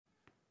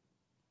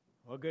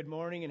Well, good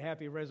morning and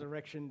happy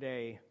Resurrection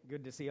Day.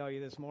 Good to see all you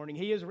this morning.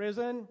 He is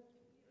risen?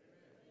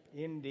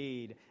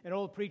 Indeed. An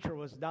old preacher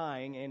was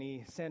dying, and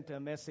he sent a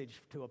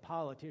message to a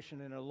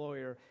politician and a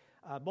lawyer,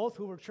 both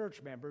who were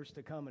church members,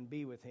 to come and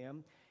be with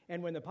him.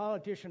 And when the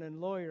politician and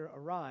lawyer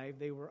arrived,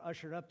 they were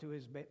ushered up to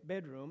his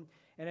bedroom.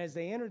 And as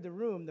they entered the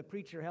room, the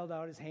preacher held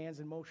out his hands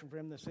and motioned for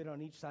them to sit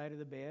on each side of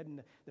the bed.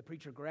 And the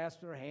preacher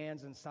grasped their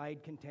hands and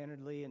sighed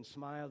contentedly and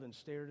smiled and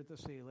stared at the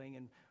ceiling.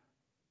 And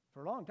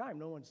for a long time,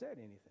 no one said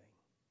anything.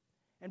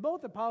 And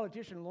both the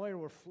politician and lawyer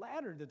were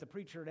flattered that the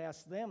preacher had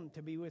asked them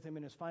to be with him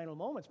in his final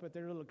moments, but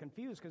they're a little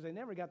confused because they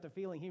never got the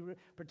feeling he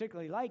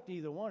particularly liked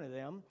either one of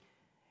them.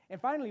 And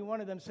finally, one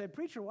of them said,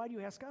 "Preacher, why do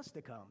you ask us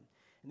to come?"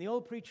 And the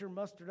old preacher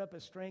mustered up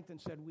his strength and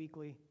said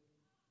weakly,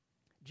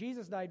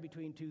 "Jesus died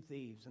between two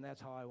thieves, and that's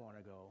how I want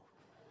to go."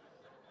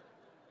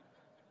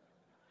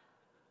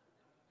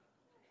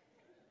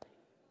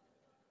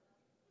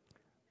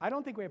 I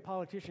don't think we have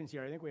politicians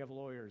here. I think we have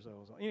lawyers,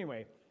 though. So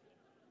anyway.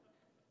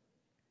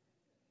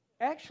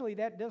 Actually,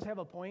 that does have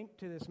a point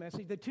to this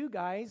message. The two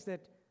guys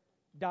that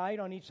died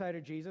on each side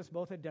of Jesus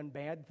both had done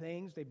bad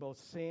things. They both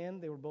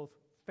sinned. They were both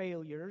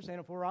failures. And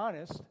if we're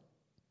honest,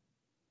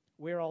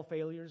 we're all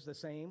failures the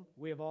same.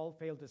 We have all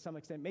failed to some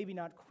extent. Maybe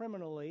not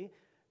criminally,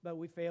 but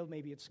we failed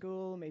maybe at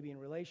school, maybe in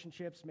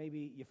relationships,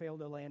 maybe you failed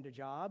to land a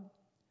job.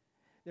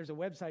 There's a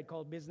website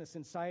called Business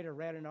Insider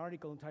read an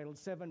article entitled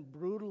 7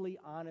 Brutally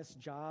Honest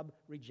Job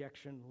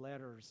Rejection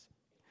Letters.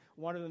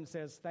 One of them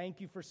says,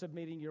 "Thank you for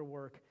submitting your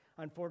work.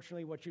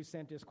 Unfortunately, what you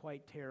sent is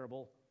quite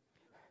terrible.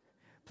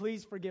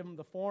 Please forgive them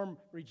the form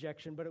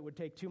rejection, but it would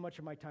take too much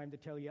of my time to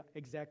tell you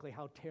exactly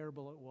how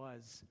terrible it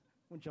was."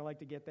 Wouldn't you like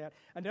to get that?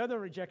 Another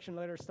rejection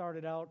letter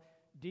started out,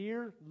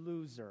 "Dear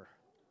loser."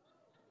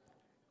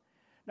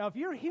 Now, if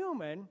you're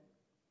human,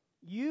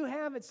 you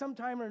have at some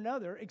time or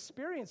another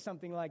experienced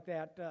something like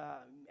that,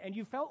 and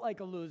you felt like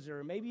a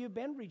loser. Maybe you've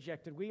been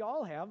rejected. We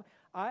all have.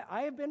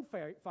 I have been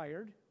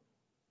fired.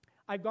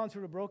 I've gone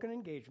through a broken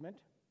engagement.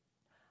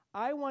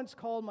 I once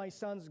called my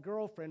son's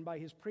girlfriend by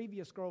his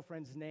previous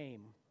girlfriend's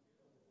name.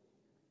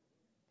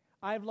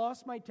 I've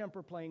lost my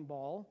temper playing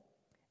ball,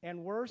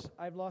 and worse,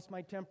 I've lost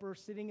my temper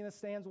sitting in the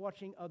stands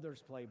watching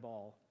others play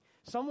ball.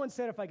 Someone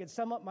said if I could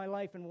sum up my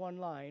life in one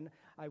line,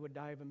 I would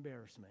die of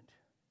embarrassment.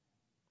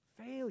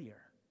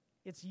 Failure.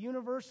 It's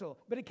universal,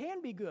 but it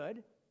can be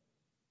good.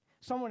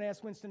 Someone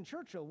asked Winston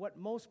Churchill what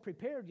most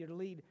prepared you to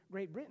lead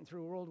Great Britain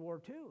through World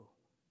War II.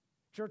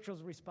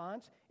 Churchill's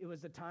response, "It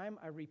was the time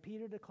I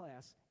repeated a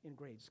class in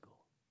grade school."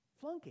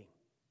 Flunking.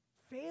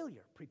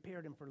 Failure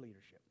prepared him for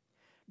leadership.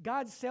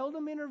 God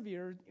seldom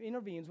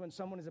intervenes when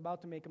someone is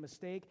about to make a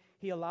mistake.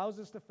 He allows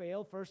us to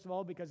fail, first of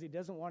all, because He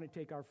doesn't want to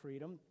take our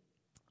freedom.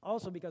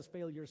 Also because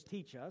failures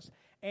teach us,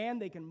 and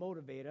they can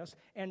motivate us,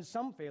 and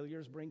some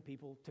failures bring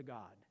people to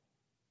God.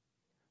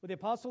 Well, the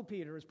Apostle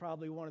Peter is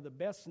probably one of the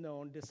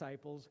best-known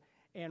disciples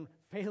and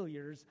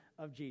failures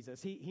of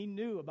Jesus. He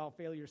knew about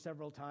failure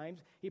several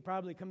times. He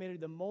probably committed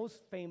the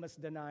most famous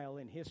denial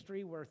in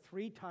history, where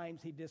 3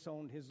 times he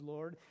disowned his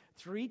Lord.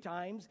 3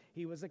 times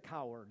he was a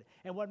coward.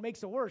 And what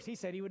makes it worse, he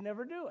said he would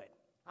never do it.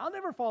 "I'll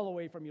never fall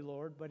away from you,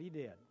 Lord," but he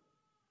did.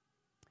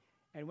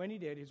 And when he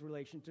did, his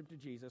relationship to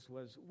Jesus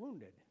was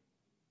wounded.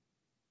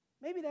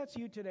 Maybe that's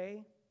you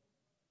today.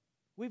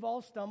 We've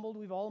all stumbled.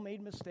 We've all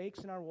made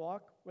mistakes in our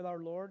walk with our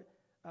Lord.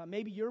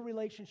 Maybe your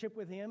relationship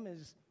with Him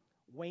is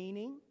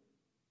waning.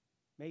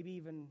 Maybe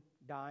even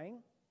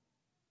dying.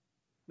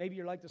 Maybe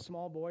you're like the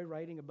small boy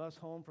riding a bus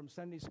home from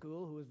Sunday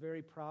school who was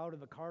very proud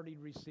of a card he'd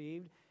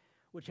received,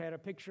 which had a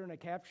picture and a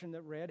caption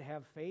that read,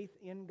 "Have faith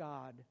in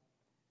God."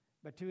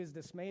 But to his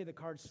dismay, the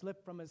card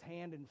slipped from his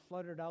hand and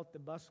fluttered out the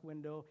bus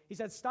window. He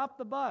said, "Stop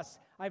the bus.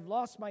 I've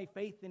lost my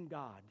faith in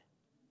God."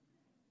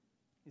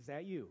 Is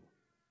that you?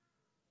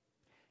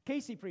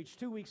 Casey preached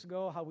 2 weeks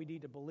ago how we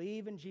need to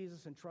believe in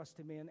Jesus and trust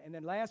Him in. And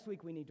then last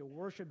week we need to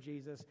worship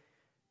Jesus.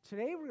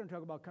 Today we're going to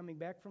talk about coming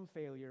back from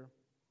failure,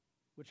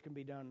 which can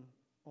be done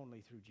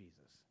only through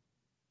Jesus.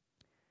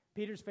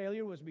 Peter's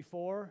failure was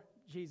before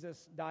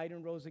Jesus died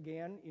and rose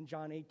again in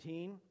John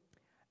 18.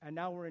 And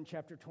now we're in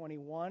chapter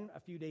 21, a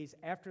few days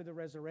after the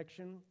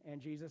resurrection,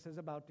 and Jesus is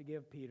about to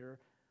give Peter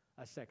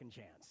a second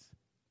chance.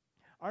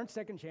 Aren't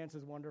second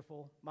chances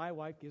wonderful? My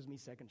wife gives me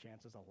second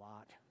chances a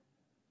lot.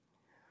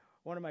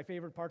 One of my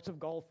favorite parts of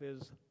golf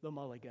is the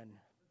mulligan.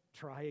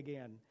 Try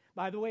again.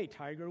 By the way,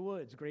 Tiger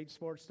Woods, great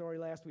sports story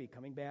last week,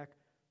 coming back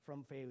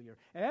from failure.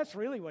 And that's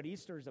really what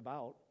Easter is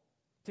about,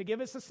 to give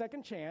us a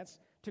second chance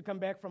to come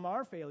back from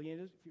our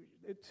failure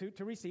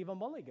to receive a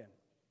mulligan.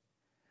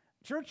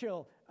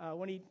 Churchill,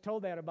 when he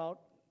told that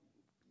about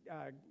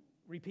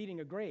repeating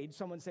a grade,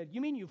 someone said, "You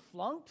mean you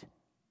flunked?"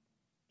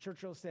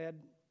 Churchill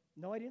said,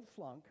 "No, I didn't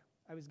flunk.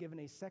 I was given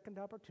a second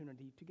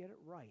opportunity to get it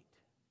right,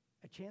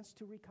 a chance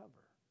to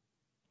recover."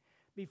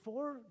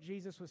 Before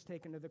Jesus was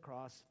taken to the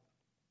cross,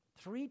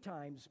 3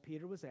 times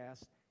Peter was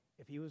asked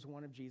if he was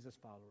one of Jesus'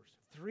 followers.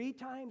 3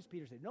 times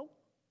Peter said, "Nope."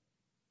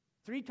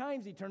 3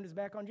 times he turned his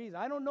back on Jesus.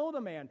 "I don't know the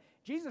man."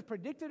 Jesus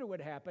predicted it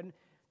would happen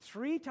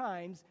 3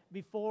 times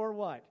before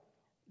what?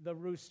 the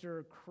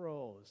rooster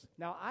crows.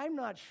 Now, I'm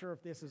not sure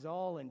if this is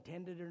all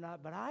intended or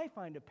not, but I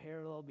find a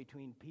parallel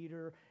between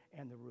Peter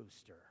and the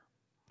rooster.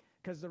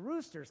 Because the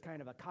rooster is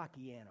kind of a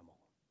cocky animal.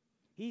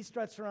 He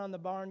struts around the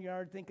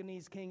barnyard thinking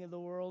he's king of the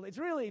world. It's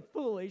really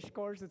foolish, of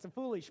course. It's a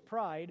foolish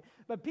pride.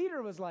 But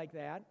Peter was like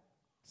that.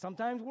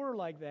 Sometimes we're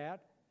like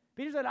that.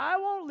 Peter said, I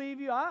won't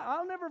leave you.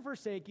 I'll never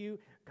forsake you.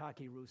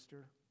 Cocky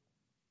rooster.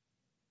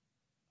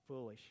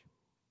 Foolish.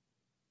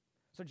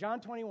 So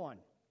John 21.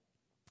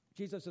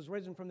 Jesus is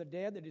risen from the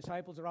dead. The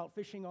disciples are out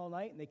fishing all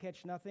night and they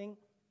catch nothing.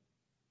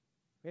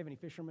 We have any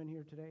fishermen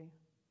here today?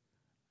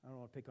 I don't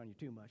want to pick on you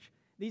too much.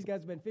 These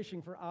guys have been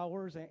fishing for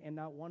hours and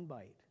not one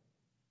bite.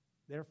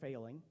 They're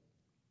failing.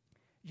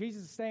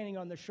 Jesus is standing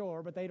on the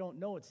shore, but they don't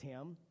know it's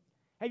him.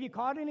 Have you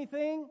caught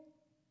anything?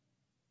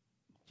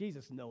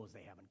 Jesus knows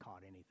they haven't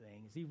caught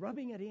anything. Is he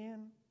rubbing it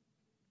in?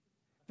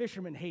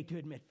 Fishermen hate to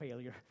admit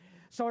failure.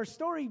 So our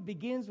story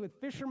begins with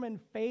fishermen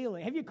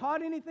failing. Have you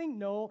caught anything?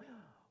 No.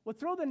 Well,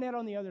 throw the net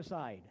on the other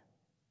side.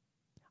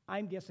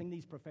 I'm guessing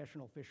these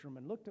professional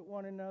fishermen looked at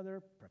one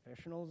another.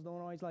 Professionals don't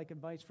always like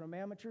advice from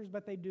amateurs,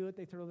 but they do it.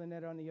 They throw the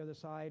net on the other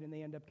side, and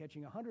they end up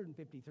catching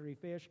 153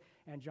 fish.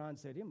 And John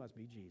said, it must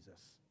be Jesus,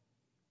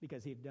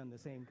 because he'd done the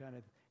same kind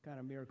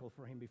of miracle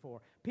for him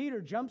before.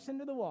 Peter jumps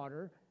into the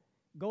water,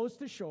 goes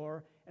to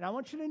shore, and I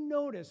want you to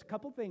notice a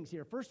couple things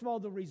here. First of all,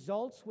 the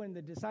results when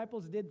the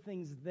disciples did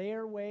things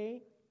their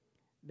way,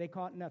 they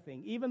caught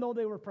nothing, even though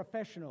they were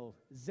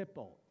professionals,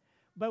 Zippo.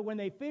 But when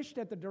they fished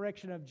at the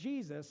direction of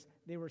Jesus,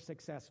 they were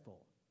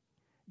successful.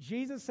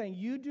 Jesus saying,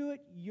 you do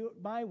it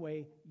my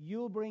way,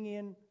 you'll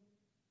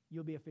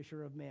be a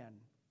fisher of men.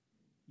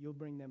 You'll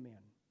bring them in.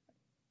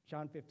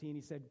 John 15,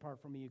 he said,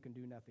 apart from me, you can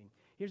do nothing.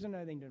 Here's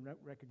another thing to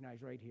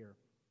recognize right here.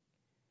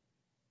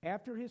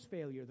 After his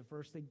failure, the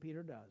first thing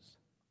Peter does,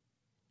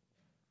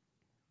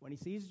 when he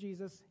sees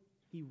Jesus,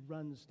 he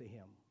runs to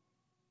him.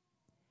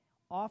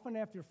 Often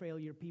after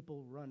failure,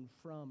 people run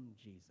from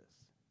Jesus.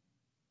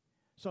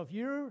 So if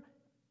you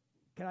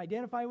can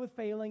identify with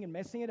failing and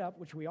messing it up,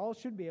 which we all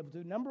should be able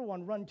to, number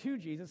one, run to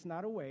Jesus,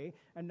 not away.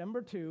 And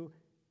number two,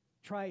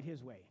 try it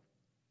his way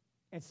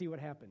and see what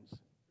happens,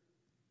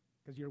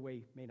 because your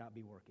way may not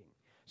be working.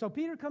 So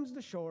Peter comes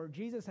to shore.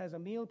 Jesus has a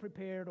meal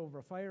prepared over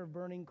a fire of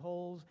burning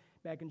coals.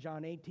 Back in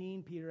John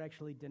 18, Peter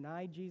actually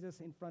denied Jesus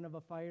in front of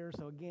a fire.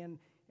 So again,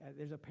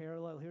 there's a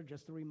parallel here,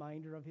 just a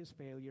reminder of his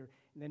failure.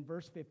 And then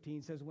verse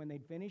 15 says, when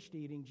they'd finished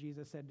eating,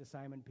 Jesus said to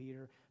Simon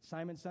Peter,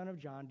 Simon, son of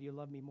John, do you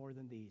love me more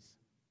than these?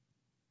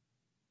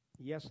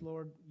 Yes,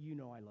 Lord, you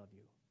know I love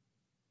you.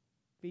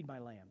 Feed my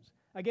lambs.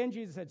 Again,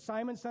 Jesus said,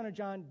 Simon, son of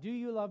John, do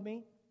you love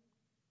me?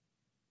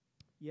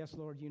 Yes,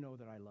 Lord, you know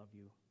that I love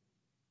you.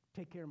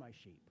 Take care of my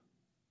sheep.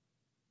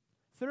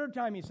 Third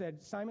time he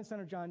said, Simon, son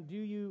of John, do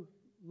you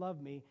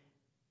love me?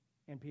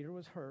 And Peter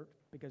was hurt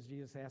because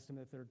Jesus asked him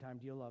the third time,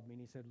 do you love me?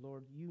 And he said,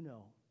 Lord, you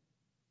know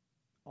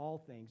all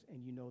things,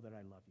 and you know that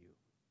I love you.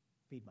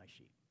 Feed my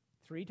sheep.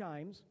 3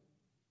 times,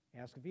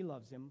 ask if he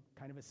loves him,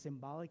 kind of a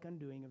symbolic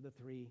undoing of the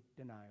 3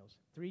 denials.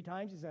 3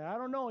 times he said, I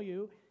don't know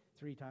you.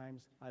 3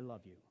 times, I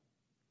love you.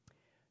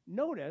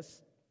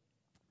 Notice,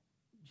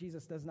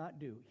 Jesus does not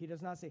do. He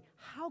does not say,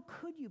 how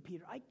could you,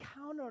 Peter? I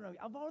count on you.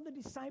 Of all the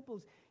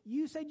disciples,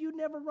 you said you'd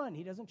never run.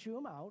 He doesn't chew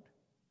him out.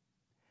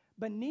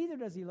 But neither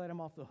does he let him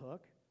off the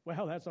hook.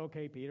 Well, that's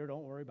okay, Peter.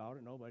 Don't worry about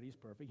it. Nobody's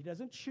perfect. He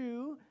doesn't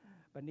chew,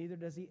 but neither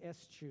does he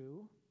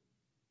eschew.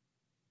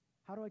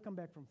 How do I come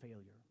back from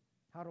failure?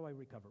 How do I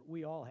recover?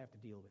 We all have to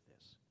deal with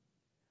this.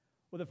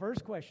 Well, the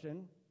first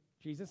question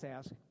Jesus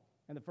asked,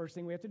 and the first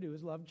thing we have to do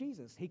is love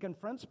Jesus. He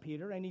confronts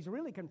Peter, and he's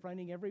really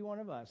confronting every one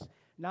of us.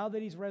 Now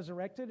that he's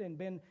resurrected and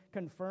been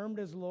confirmed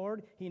as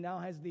Lord, he now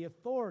has the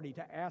authority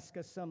to ask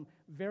us some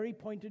very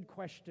pointed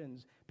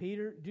questions.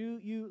 Peter, do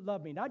you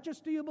love me? Not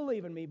just do you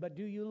believe in me, but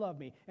do you love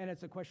me? And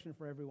it's a question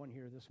for everyone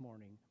here this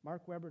morning.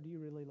 Mark Weber, do you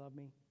really love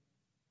me?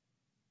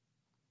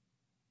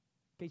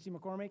 Casey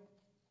McCormick?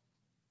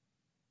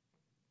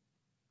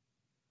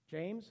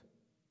 James?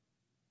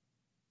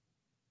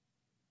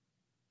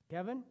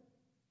 Kevin?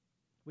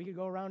 We could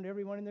go around to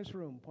everyone in this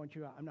room, point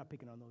you out. I'm not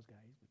picking on those guys.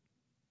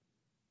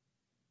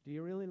 Do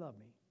you really love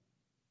me?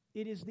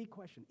 It is the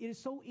question. It is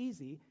so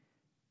easy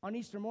on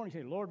Easter morning to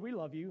say, Lord, we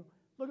love you.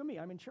 Look at me,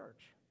 I'm in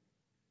church.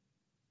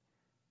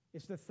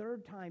 It's the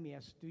third time he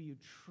asks, do you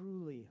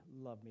truly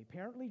love me?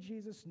 Apparently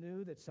Jesus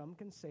knew that some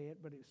can say it,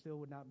 but it still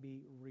would not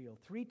be real.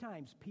 3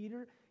 times,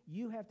 Peter,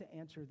 you have to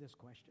answer this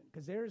question,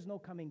 because there is no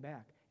coming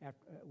back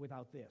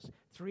without this.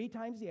 3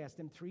 times he asked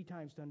him, 3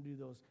 times to undo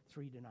those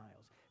 3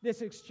 denials.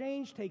 This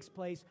exchange takes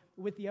place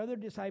with the other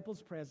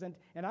disciples present,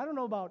 and I don't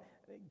know about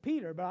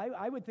Peter, but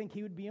I would think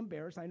he would be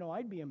embarrassed. I know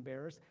I'd be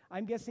embarrassed.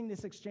 I'm guessing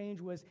this exchange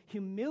was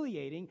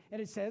humiliating,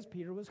 and it says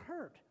Peter was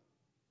hurt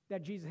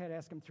that Jesus had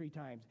asked him 3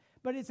 times.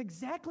 But it's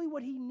exactly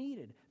what he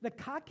needed. The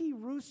cocky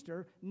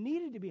rooster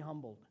needed to be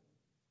humbled.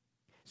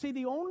 See,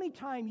 the only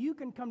time you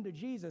can come to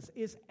Jesus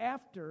is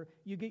after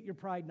you get your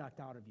pride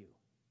knocked out of you.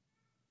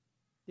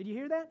 Did you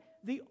hear that?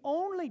 The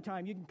only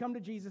time you can come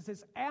to Jesus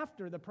is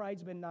after the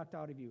pride's been knocked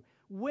out of you.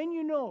 when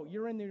you know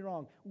you're in the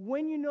wrong,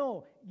 when you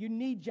know you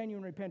need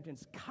genuine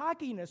repentance,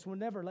 cockiness will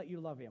never let you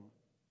love him.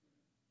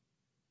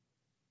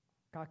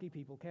 Cocky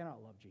people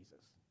cannot love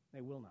Jesus.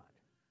 They will not.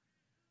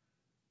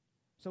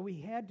 So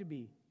we had to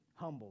be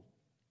humbled.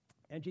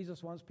 And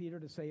Jesus wants Peter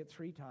to say it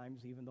 3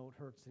 times, even though it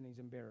hurts and he's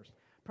embarrassed.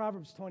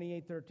 Proverbs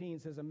 28:13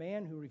 says, a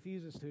man who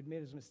refuses to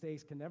admit his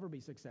mistakes can never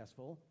be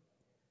successful,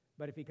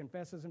 but if he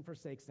confesses and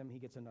forsakes them, he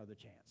gets another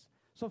chance.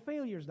 So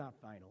failure is not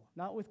final,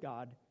 not with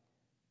God.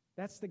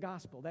 That's the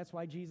gospel. That's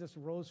why Jesus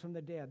rose from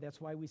the dead. That's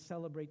why we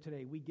celebrate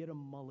today. We get a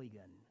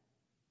mulligan.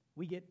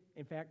 We get,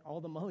 in fact, all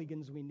the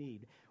mulligans we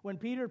need. When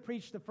Peter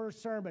preached the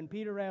first sermon,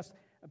 people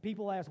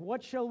asked,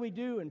 what shall we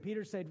do? And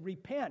Peter said,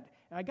 repent.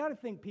 And I got to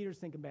think Peter's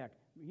thinking back,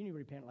 you need to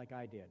repent like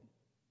I did.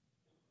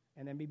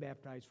 And then be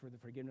baptized for the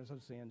forgiveness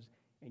of sins,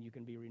 and you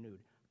can be renewed.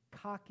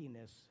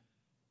 Cockiness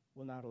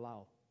will not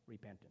allow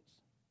repentance.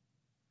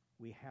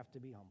 We have to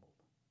be humbled.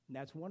 And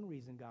that's one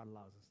reason God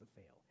allows us to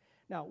fail.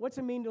 Now, what's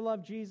it mean to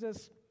love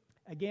Jesus?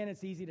 Again,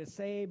 it's easy to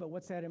say, but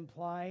what's that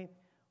imply?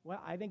 Well,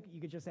 I think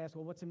you could just ask,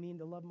 well, what's it mean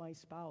to love my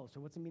spouse?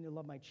 Or what's it mean to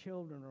love my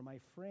children or my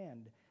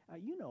friend?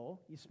 You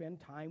spend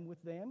time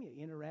with them, you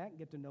interact,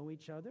 get to know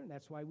each other, and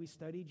that's why we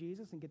study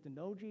Jesus and get to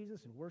know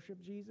Jesus and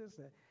worship Jesus.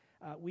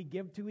 We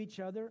give to each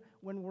other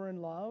when we're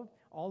in love.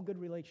 All good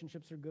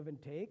relationships are give and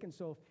take, and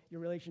so if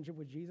your relationship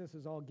with Jesus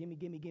is all gimme,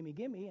 gimme, gimme,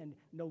 gimme, and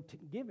no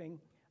giving,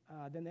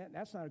 then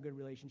that's not a good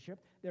relationship.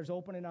 There's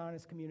open and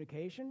honest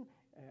communication.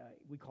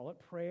 We call it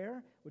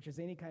prayer, which is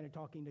any kind of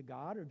talking to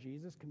God or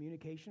Jesus.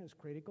 Communication is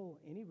critical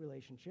in any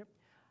relationship.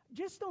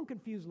 Just don't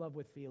confuse love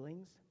with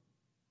feelings.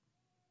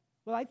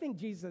 Well, I think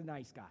Jesus is a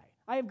nice guy.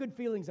 I have good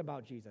feelings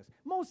about Jesus.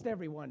 Most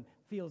everyone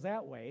feels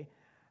that way,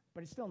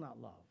 but it's still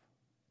not love.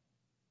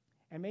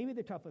 And maybe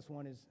the toughest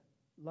one is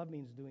love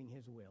means doing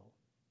his will.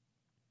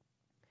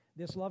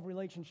 This love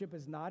relationship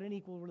is not an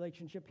equal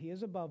relationship. He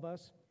is above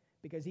us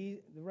because the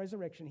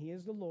resurrection, he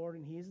is the Lord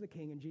and he is the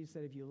King. And Jesus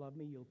said, if you love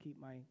me, you'll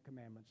keep my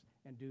commandments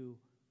and do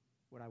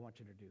what I want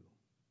you to do.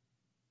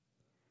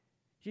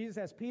 Jesus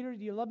asked Peter,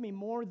 do you love me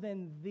more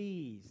than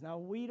these? Now,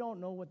 we don't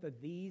know what the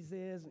these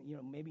is.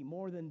 Maybe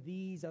more than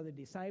these other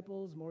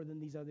disciples, more than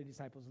these other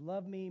disciples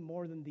love me,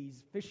 more than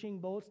these fishing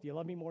boats. Do you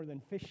love me more than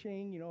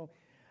fishing?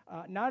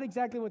 Not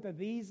exactly what the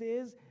these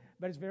is,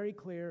 but it's very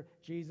clear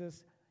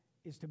Jesus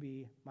is to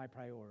be my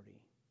priority.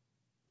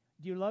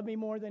 Do you love me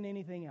more than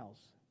anything else?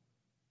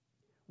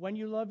 When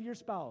you love your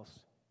spouse,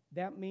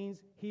 that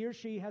means he or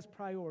she has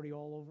priority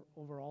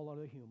over all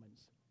other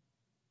humans.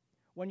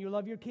 When you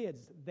love your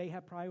kids, they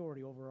have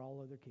priority over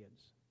all other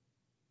kids.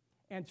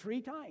 And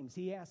 3 times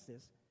he asked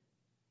this,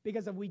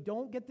 because if we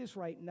don't get this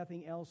right,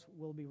 nothing else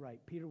will be right.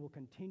 Peter will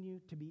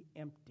continue to be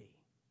empty.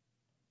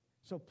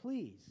 So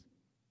please,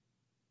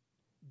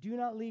 do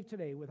not leave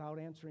today without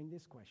answering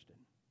this question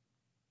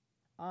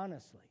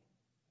honestly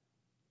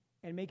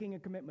and making a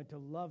commitment to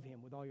love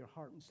him with all your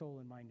heart and soul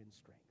and mind and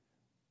strength.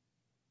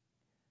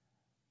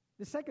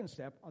 The second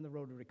step on the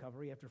road to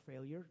recovery after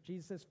failure,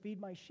 Jesus says, feed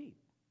my sheep,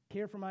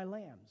 care for my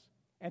lambs.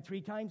 And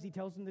 3 times he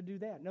tells them to do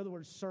that. In other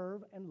words,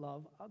 serve and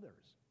love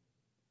others.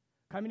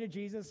 Coming to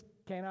Jesus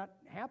cannot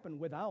happen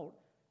without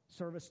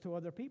service to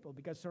other people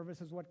because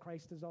service is what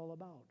Christ is all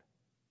about.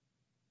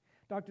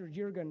 Dr.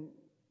 Jürgen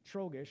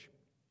Trogisch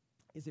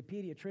is a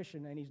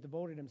pediatrician, and he's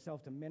devoted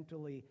himself to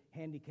mentally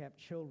handicapped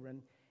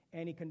children,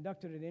 and he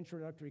conducted an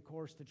introductory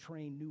course to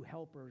train new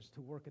helpers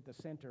to work at the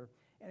center.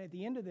 And at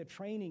the end of the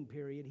training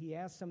period, he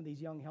asked some of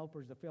these young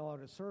helpers to fill out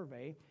a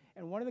survey,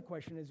 and one of the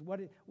questions is,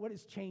 what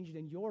has changed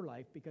in your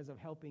life because of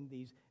helping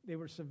they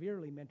were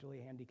severely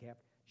mentally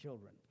handicapped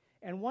children?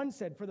 And one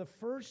said, for the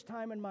first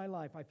time in my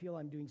life, I feel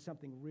I'm doing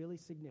something really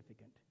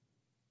significant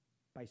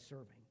by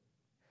serving.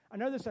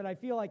 Another said, I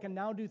feel I can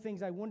now do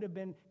things I wouldn't have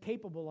been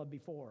capable of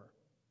before.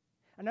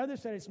 Another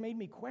said, it's made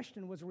me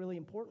question what's really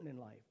important in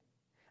life.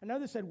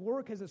 Another said,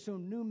 work has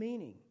assumed new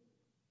meaning.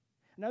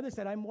 Another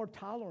said, I'm more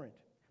tolerant.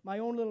 My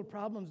own little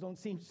problems don't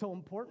seem so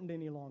important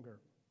any longer.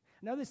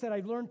 Another said,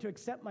 I've learned to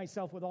accept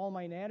myself with all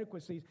my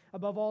inadequacies.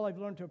 Above all, I've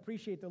learned to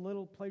appreciate the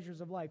little pleasures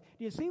of life.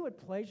 Do you see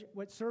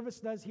what service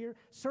does here?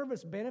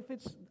 Service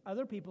benefits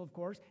other people, of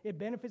course. It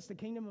benefits the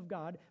kingdom of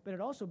God, but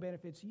it also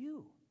benefits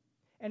you.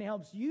 And it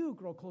helps you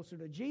grow closer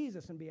to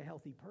Jesus and be a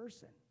healthy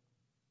person.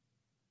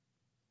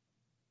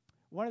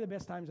 One of the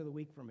best times of the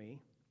week for me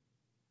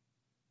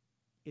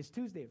is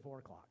Tuesday at 4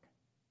 o'clock.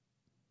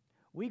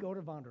 We go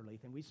to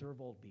Vonderleith and we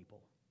serve old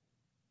people.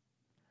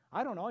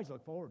 I don't always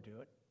look forward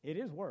to it. It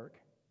is work.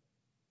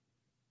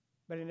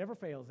 But it never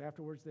fails.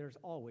 Afterwards, there's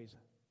always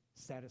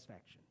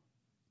satisfaction.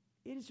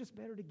 It is just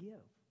better to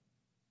give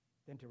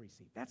than to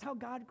receive. That's how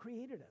God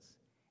created us.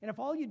 And if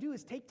all you do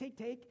is take,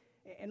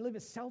 and live a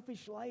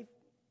selfish life,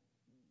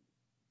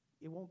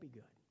 it won't be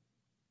good.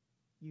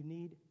 You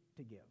need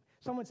to give.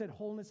 Someone said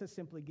wholeness is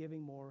simply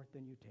giving more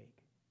than you take.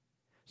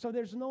 So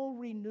there's no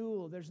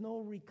renewal, there's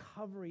no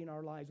recovery in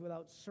our lives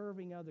without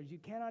serving others. You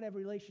cannot have a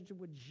relationship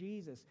with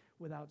Jesus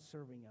without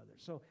serving others.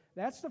 So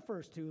that's the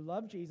first 2,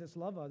 love Jesus,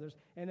 love others.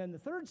 And then the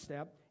third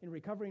step in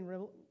recovering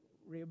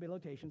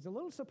rehabilitation. It's a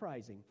little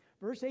surprising.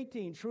 Verse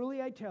 18,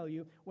 truly I tell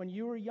you, when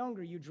you were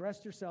younger, you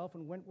dressed yourself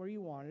and went where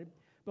you wanted.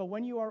 But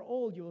when you are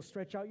old, you will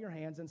stretch out your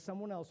hands, and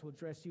someone else will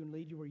dress you and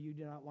lead you where you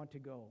do not want to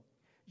go.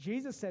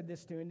 Jesus said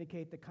this to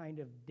indicate the kind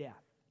of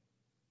death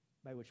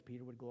by which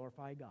Peter would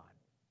glorify God.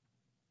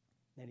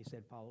 Then he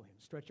said, follow him.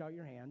 Stretch out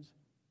your hands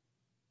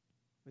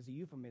was a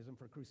euphemism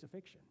for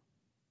crucifixion.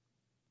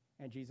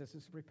 And Jesus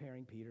is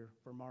preparing Peter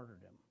for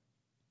martyrdom.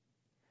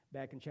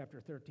 Back in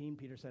chapter 13,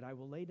 Peter said, I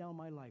will lay down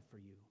my life for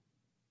you.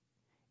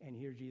 And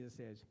here Jesus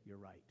says, you're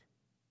right.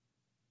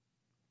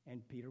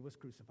 And Peter was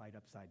crucified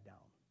upside down.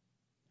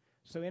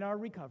 So in our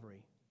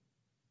recovery,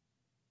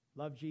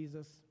 love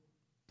Jesus.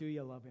 Do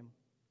you love him?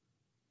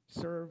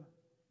 Serve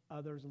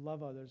others,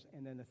 love others.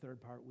 And then the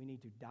third part, we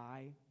need to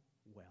die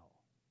well.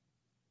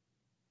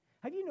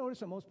 Have you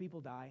noticed that most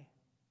people die?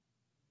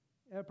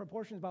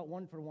 Proportion is about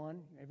 1 for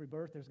 1. Every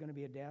birth, there's going to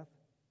be a death.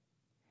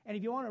 And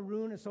if you want to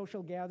ruin a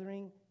social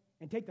gathering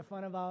and take the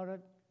fun out of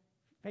it,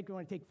 in fact, you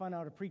want to take fun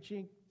out of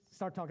preaching,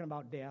 start talking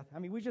about death. I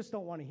mean, we just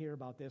don't want to hear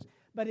about this.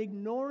 But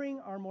ignoring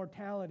our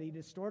mortality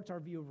distorts our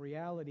view of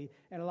reality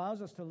and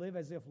allows us to live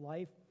as if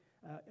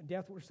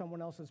death were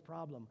someone else's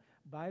problem.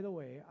 By the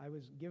way, I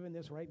was given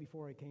this right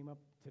before I came up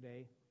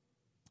today.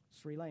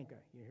 Sri Lanka,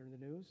 you hear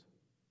the news?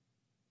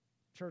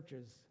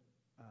 Churches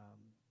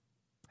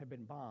have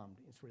been bombed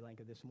in Sri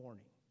Lanka this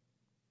morning,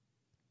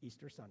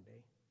 Easter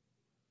Sunday.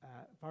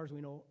 As far as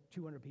we know,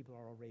 200 people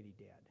are already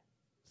dead,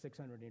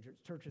 600 injured,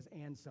 churches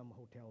and some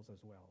hotels as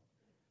well.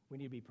 We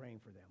need to be praying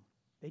for them.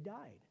 They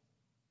died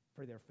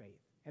for their faith.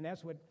 And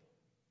that's what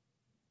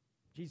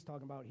Jesus is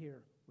talking about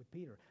here with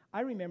Peter. I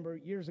remember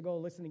years ago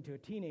listening to a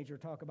teenager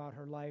talk about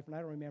her life, and I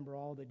don't remember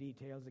all the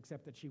details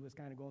except that she was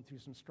kind of going through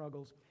some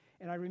struggles.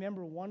 And I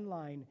remember one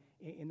line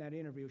in that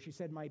interview. She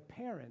said, my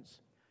parents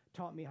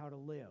taught me how to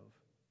live,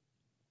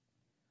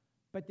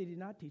 but they did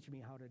not teach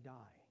me how to die.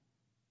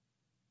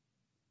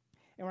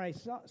 And when I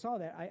saw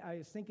that, I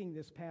was thinking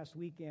this past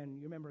weekend,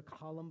 you remember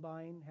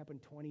Columbine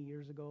happened 20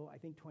 years ago, I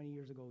think 20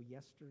 years ago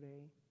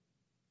yesterday.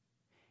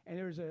 And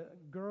there was a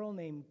girl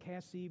named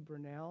Cassie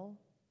Burnell,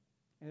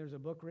 and there's a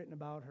book written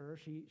about her.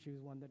 She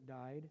was one that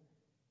died.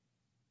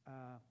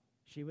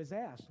 She was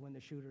asked when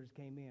the shooters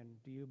came in,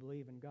 do you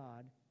believe in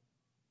God?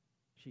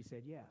 She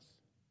said yes,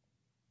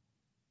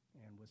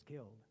 and was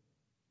killed.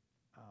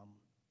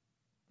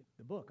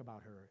 The book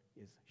about her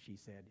is She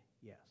Said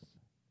Yes.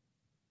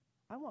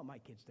 I want my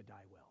kids to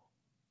die well.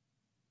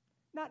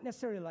 Not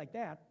necessarily like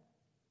that,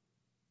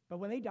 but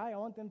when they die, I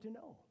want them to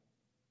know.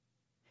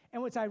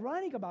 And what's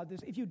ironic about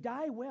this, if you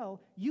die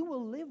well, you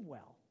will live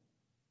well.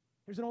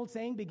 There's an old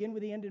saying, begin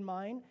with the end in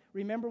mind.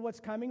 Remember what's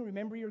coming.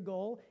 Remember your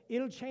goal.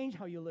 It'll change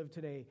how you live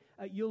today.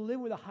 You'll live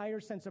with a higher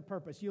sense of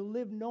purpose. You'll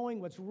live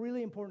knowing what's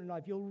really important in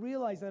life. You'll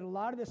realize that a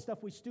lot of the stuff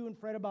we stew and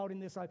fret about in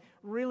this life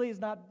really is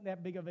not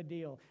that big of a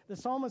deal. The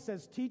psalmist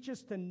says, teach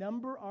us to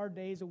number our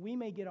days that we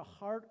may get a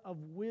heart of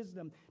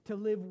wisdom. To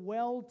live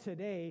well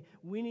today,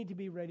 we need to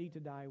be ready to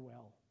die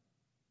well.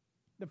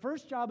 The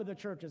first job of the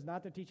church is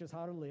not to teach us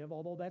how to live,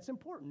 although that's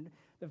important.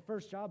 The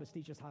first job is to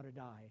teach us how to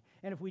die.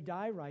 And if we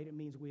die right, it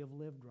means we have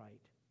lived right.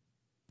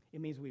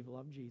 It means we've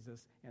loved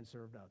Jesus and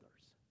served others.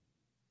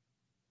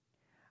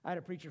 I had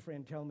a preacher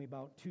friend tell me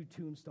about 2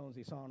 tombstones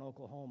he saw in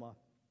Oklahoma.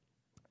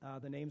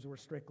 The names were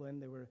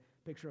Strickland. They were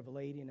a picture of a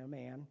lady and a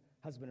man,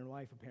 husband and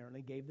wife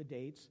apparently, gave the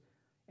dates.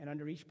 And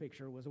under each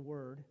picture was a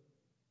word,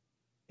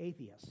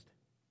 atheist.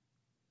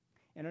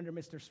 And under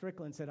Mr.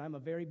 Strickland said, I'm a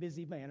very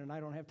busy man and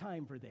I don't have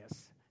time for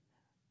this.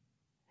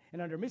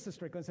 And under Mrs.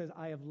 Strickland says,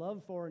 I have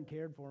loved for and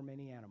cared for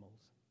many animals.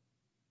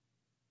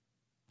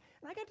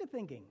 And I got to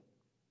thinking,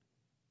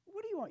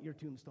 what do you want your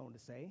tombstone to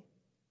say?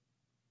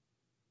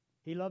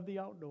 He loved the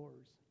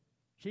outdoors.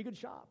 She could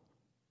shop.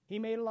 He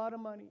made a lot of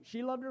money.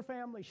 She loved her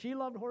family. She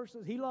loved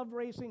horses. He loved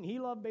racing. He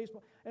loved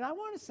baseball. And I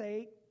want to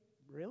say,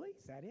 really?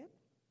 Is that it?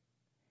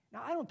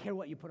 Now, I don't care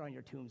what you put on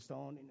your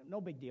tombstone. No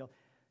big deal.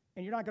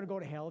 And you're not going to go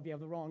to hell if you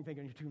have the wrong thing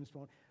on your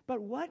tombstone.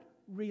 But what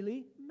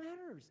really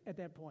matters at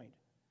that point?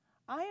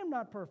 I am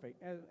not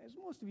perfect, as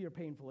most of you are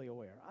painfully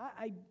aware.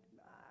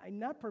 I'm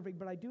not perfect,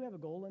 but I do have a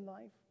goal in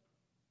life.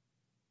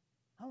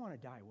 I want to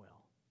die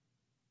well.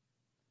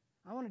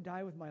 I want to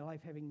die with my life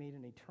having made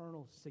an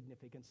eternal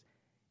significance.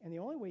 And the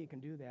only way you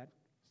can do that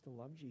is to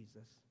love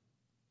Jesus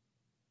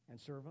and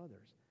serve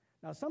others.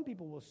 Now, some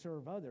people will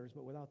serve others,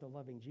 but without the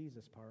loving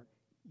Jesus part,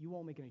 you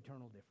won't make an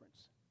eternal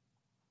difference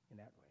in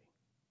that way.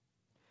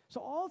 So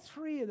all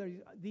 3 of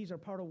these are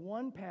part of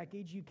one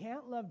package. You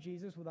can't love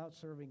Jesus without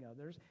serving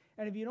others.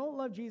 And if you don't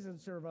love Jesus and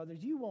serve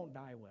others, you won't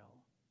die well.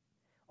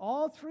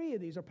 All 3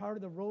 of these are part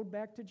of the road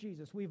back to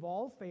Jesus. We've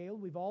all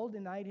failed. We've all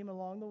denied him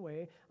along the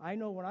way. I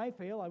know when I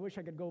fail, I wish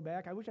I could go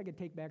back. I wish I could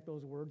take back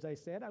those words I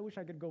said. I wish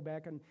I could go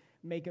back and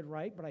make it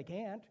right, but I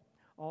can't.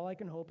 All I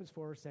can hope is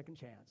for a second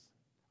chance,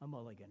 a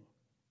mulligan.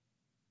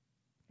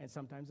 And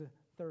sometimes a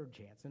third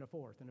chance, and a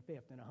fourth, and a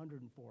fifth, and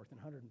 104th,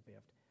 and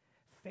 105th.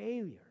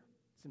 Failure.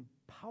 It's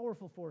a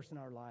powerful force in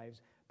our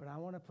lives, but I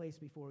want to place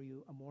before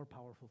you a more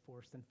powerful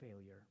force than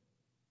failure.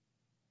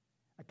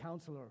 A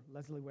counselor,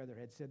 Leslie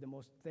Weatherhead, said the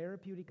most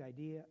therapeutic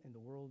idea in the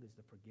world is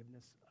the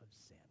forgiveness of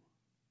sin.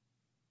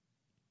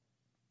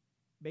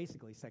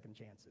 Basically, second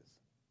chances.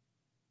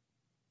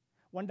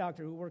 One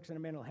doctor who works in a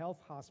mental health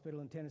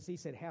hospital in Tennessee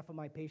said half of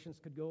my patients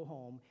could go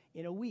home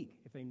in a week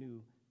if they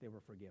knew they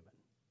were forgiven.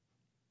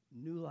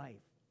 New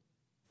life,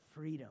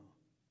 freedom,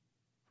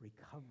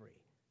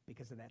 recovery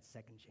because of that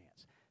second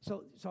chance.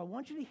 So I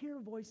want you to hear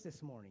a voice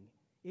this morning.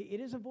 It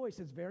is a voice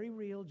that's very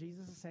real.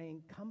 Jesus is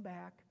saying, come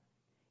back.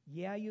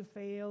 Yeah, you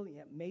failed.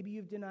 Yeah, maybe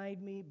you've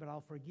denied me, but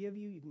I'll forgive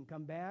you. You can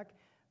come back.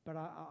 But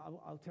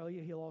I'll tell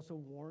you, he'll also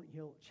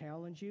he'll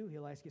challenge you.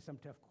 He'll ask you some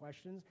tough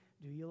questions.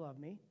 Do you love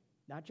me?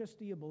 Not just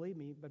do you believe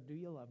me, but do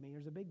you love me?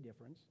 There's a big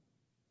difference.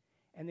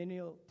 And then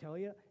he'll tell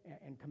you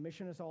and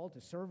commission us all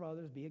to serve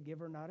others, be a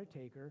giver, not a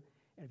taker.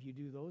 And if you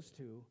do those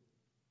two,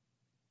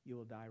 you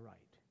will die right.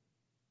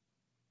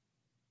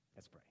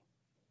 Let's pray.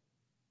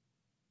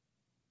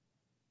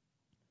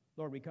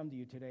 Lord, we come to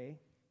you today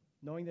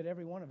knowing that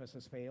every one of us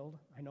has failed.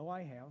 I know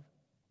I have.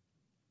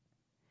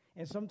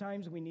 And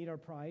sometimes we need our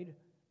pride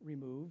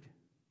removed.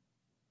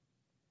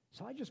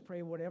 So I just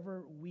pray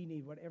whatever we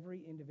need, what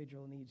every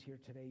individual needs here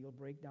today, you'll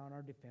break down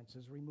our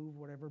defenses, remove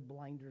whatever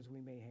blinders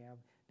we may have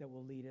that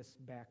will lead us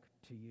back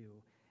to you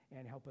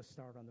and help us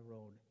start on the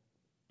road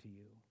to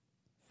you.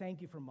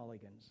 Thank you for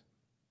Mulligans.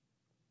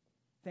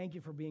 Thank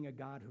you for being a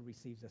God who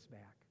receives us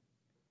back.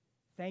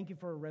 Thank you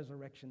for a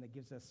resurrection that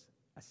gives us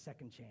a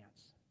second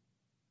chance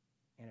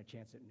and a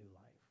chance at new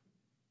life.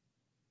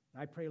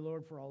 I pray,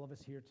 Lord, for all of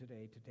us here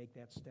today to take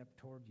that step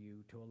toward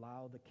you, to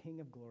allow the King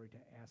of Glory to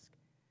ask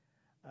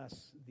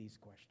us these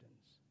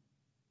questions.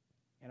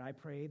 And I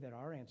pray that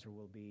our answer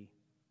will be,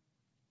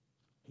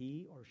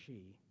 he or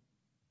she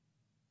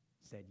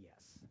said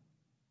yes.